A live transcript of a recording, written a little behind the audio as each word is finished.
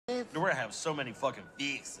We're gonna have so many fucking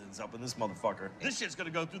fixins up in this motherfucker. This shit's gonna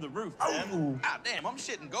go through the roof, man. God damn, I'm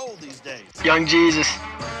shitting gold these days. Young Jesus.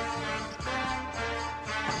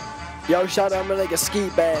 Yo, shout out my nigga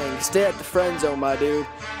Skeet Bang. Stay at the friend zone, my dude.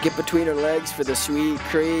 Get between her legs for the sweet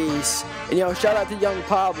crease. And yo, shout out to young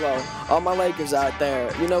Pablo. All my Lakers out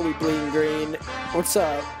there. You know we bleeding green. What's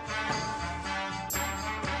up?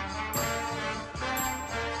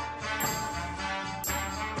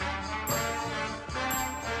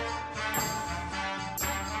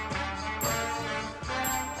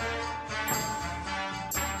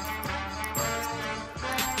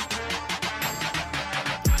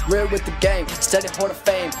 Real with the game, steady hold of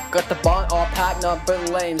fame. Got the bong all packed, not for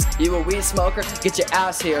the lames. You a weed smoker? Get your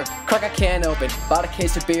ass here. Crack a can open, bought a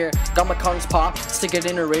case of beer. Got my condoms pop, stick it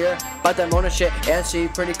in her rear. But that moaning shit, and she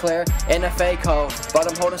pretty clear. In a fake hoe,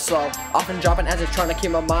 but I'm holding slow. Often dropping as it's trying to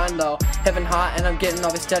keep my mind low. Heaven hot and I'm getting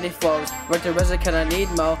all these steady flows. Right to resurrected, can I need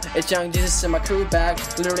mo? It's young Jesus in my crew bag.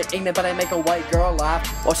 Literally ignorant, but I make a white girl laugh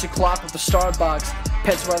while she clock with the Starbucks.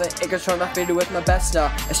 Pets where the acres trying to feed it with my best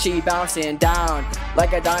now. As she bouncing down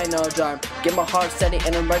like a dino drum. Get my heart steady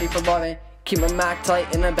and I'm ready for lovin. Keep my mack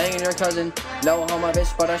tight and I'm banging your cousin. No homo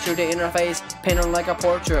bitch, but I shoot it in her face. Paint her like a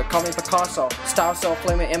portrait, call me Picasso. Style so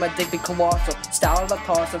flaming and my dick be colossal. Style like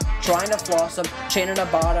toss em, trying to floss em. Chaining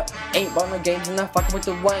about it, ain't bought no games and not fucking with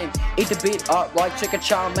the Wayne. Eat the beat up like chicken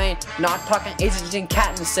chow mein. Not talking Asian and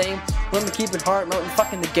cat the same. Let me keep it hard, meltin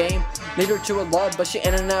fucking the game. Lead her to a love, but she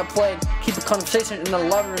internet played. Keep a conversation and I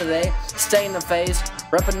love her today. Stay in the phase,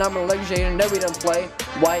 reppin number luxury and know we don't play.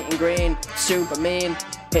 White and green, super mean.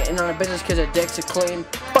 Hitting on a business cause her dicks are clean.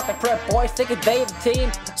 Fucking prep boys, thinking they the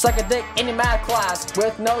team. Suck a dick in your math class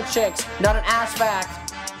with no chicks, not an ass fact.